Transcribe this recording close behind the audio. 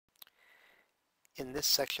In this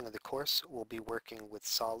section of the course, we'll be working with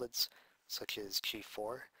solids such as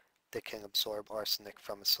G4 that can absorb arsenic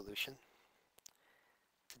from a solution.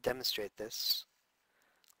 To demonstrate this,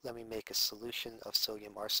 let me make a solution of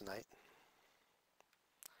sodium arsenite,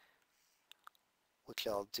 which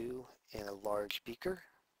I'll do in a large beaker,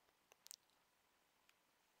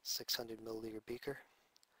 600 milliliter beaker.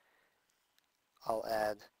 I'll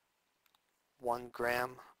add 1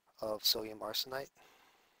 gram of sodium arsenite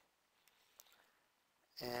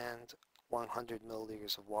and 100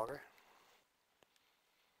 milliliters of water.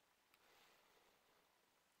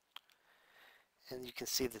 And you can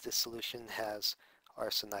see that this solution has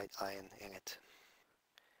arsenite ion in it.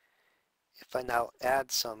 If I now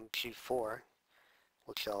add some G4,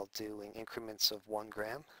 which I'll do in increments of 1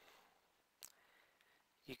 gram,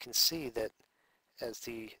 you can see that as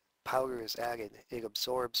the powder is added, it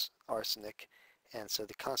absorbs arsenic, and so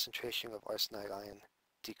the concentration of arsenite ion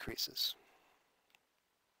decreases.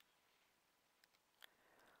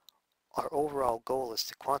 Our overall goal is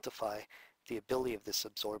to quantify the ability of this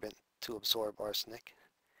absorbent to absorb arsenic.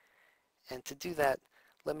 And to do that,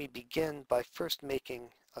 let me begin by first making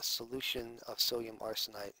a solution of sodium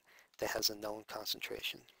arsenite that has a known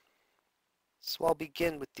concentration. So I'll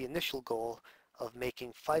begin with the initial goal of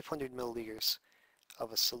making 500 milliliters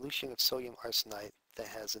of a solution of sodium arsenite that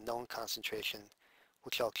has a known concentration,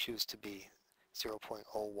 which I'll choose to be 0.01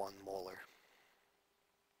 molar.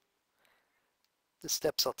 The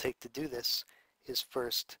steps I'll take to do this is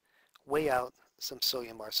first weigh out some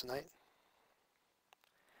sodium arsenite,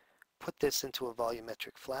 put this into a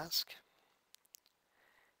volumetric flask,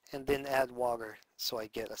 and then add water so I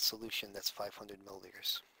get a solution that's 500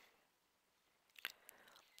 milliliters.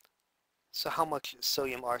 So how much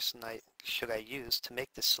sodium arsenite should I use to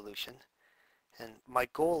make this solution? And my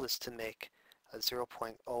goal is to make a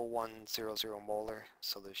 0.0100 molar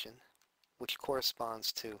solution, which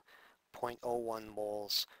corresponds to 0.01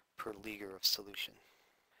 moles per liter of solution.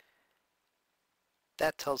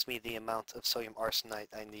 That tells me the amount of sodium arsenite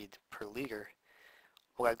I need per liter.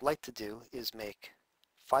 What I'd like to do is make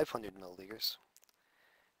 500 milliliters.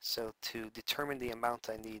 So to determine the amount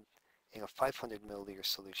I need in a 500 milliliter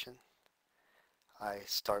solution, I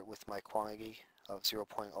start with my quantity of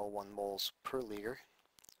 0.01 moles per liter.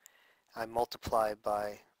 I multiply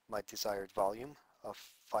by my desired volume of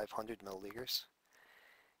 500 milliliters.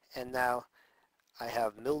 And now I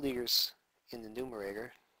have milliliters in the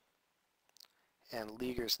numerator and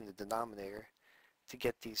liters in the denominator. To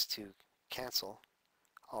get these to cancel,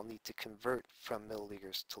 I'll need to convert from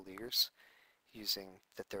milliliters to liters, using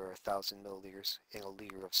that there are 1,000 milliliters in a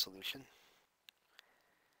liter of solution.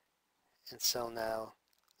 And so now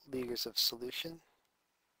liters of solution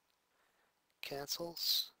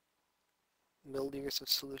cancels, milliliters of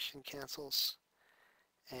solution cancels,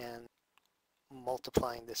 and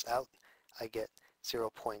multiplying this out, I get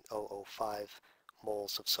 0.005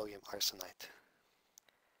 moles of sodium arsenite.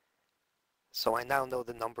 So I now know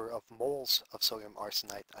the number of moles of sodium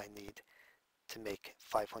arsenite I need to make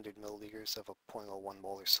 500 milliliters of a 0.01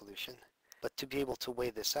 molar solution. But to be able to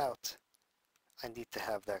weigh this out, I need to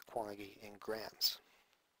have that quantity in grams.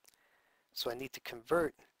 So I need to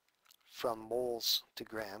convert from moles to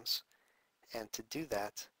grams, and to do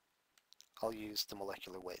that, I'll use the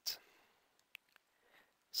molecular weight.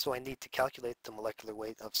 So I need to calculate the molecular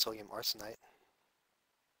weight of sodium arsenite.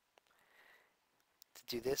 To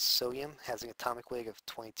do this, sodium has an atomic weight of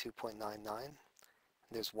 22.99.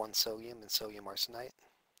 There's 1 sodium in sodium arsenite.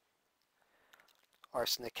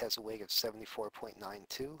 Arsenic has a weight of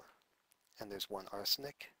 74.92, and there's 1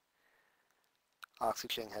 arsenic.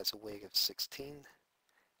 Oxygen has a weight of 16,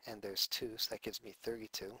 and there's 2, so that gives me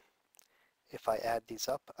 32. If I add these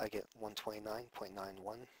up, I get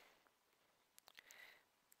 129.91.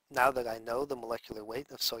 Now that I know the molecular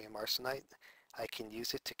weight of sodium arsenite, I can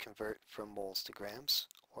use it to convert from moles to grams,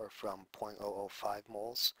 or from 0.005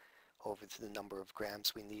 moles over to the number of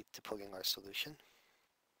grams we need to put in our solution.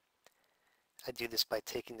 I do this by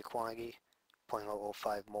taking the quantity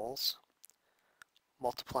 0.005 moles,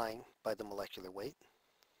 multiplying by the molecular weight.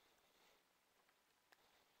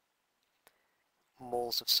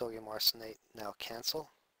 Moles of sodium arsenate now cancel,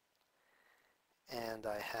 and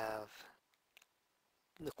I have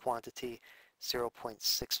the quantity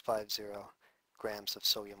 0.650 grams of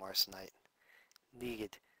sodium arsenite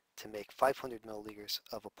needed to make 500 milliliters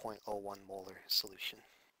of a 0.01 molar solution.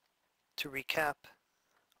 To recap,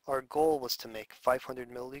 our goal was to make 500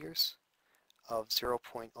 milliliters of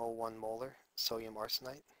 0.01 molar sodium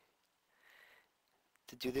arsenite.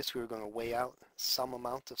 To do this, we were going to weigh out some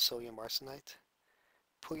amount of sodium arsenite,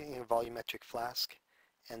 put it in a volumetric flask,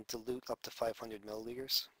 and dilute up to 500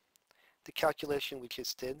 milliliters. The calculation we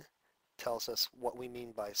just did tells us what we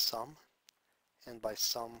mean by sum, and by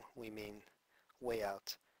sum we mean weigh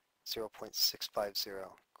out 0.650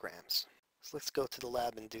 grams. So let's go to the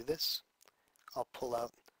lab and do this. I'll pull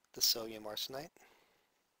out the sodium arsenite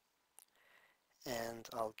and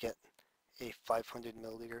I'll get a 500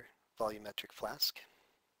 milliliter volumetric flask,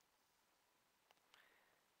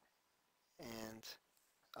 and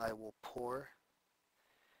I will pour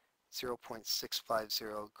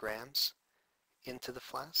 0.650 grams into the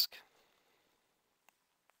flask.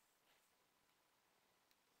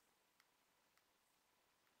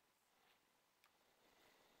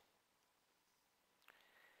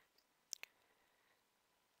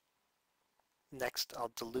 Next,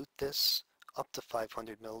 I'll dilute this up to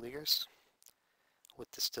 500 milliliters with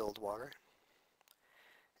distilled water.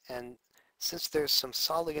 And since there's some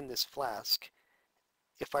solid in this flask,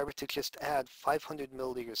 if I were to just add 500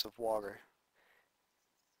 milliliters of water,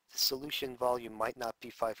 the solution volume might not be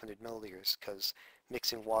 500 milliliters because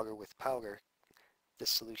mixing water with powder, the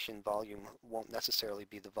solution volume won't necessarily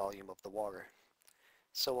be the volume of the water.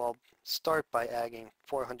 So I'll start by adding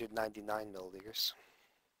 499 milliliters.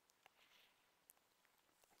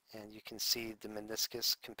 And you can see the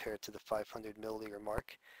meniscus compared to the 500 milliliter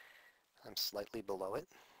mark. I'm slightly below it.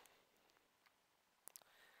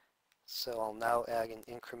 So I'll now add in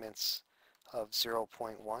increments of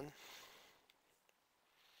 0.1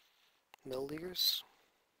 milliliters.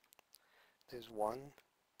 There's 1,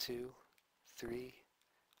 2, 3,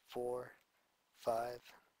 4, 5,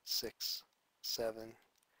 6, 7,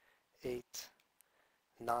 8,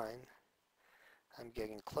 9. I'm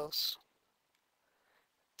getting close.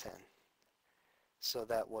 10. So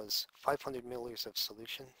that was 500 milliliters of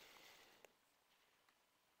solution.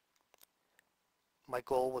 My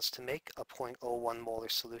goal was to make a 0.01 molar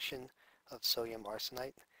solution of sodium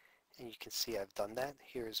arsenite, and you can see I've done that.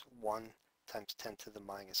 Here's 1 times 10 to the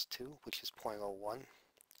minus 2, which is 0.01.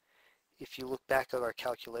 If you look back at our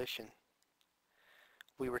calculation,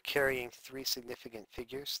 we were carrying 3 significant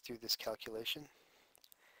figures through this calculation,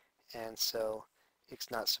 and so it's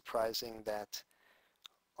not surprising that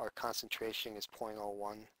our concentration is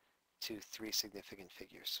 0.01 to 3 significant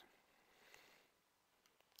figures.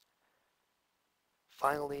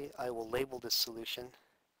 Finally, I will label this solution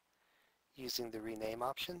using the rename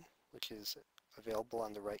option, which is available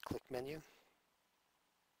on the right-click menu.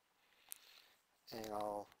 And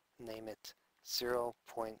I'll name it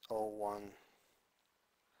 0.01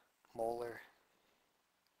 molar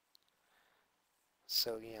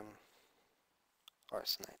sodium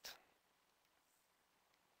arsenite.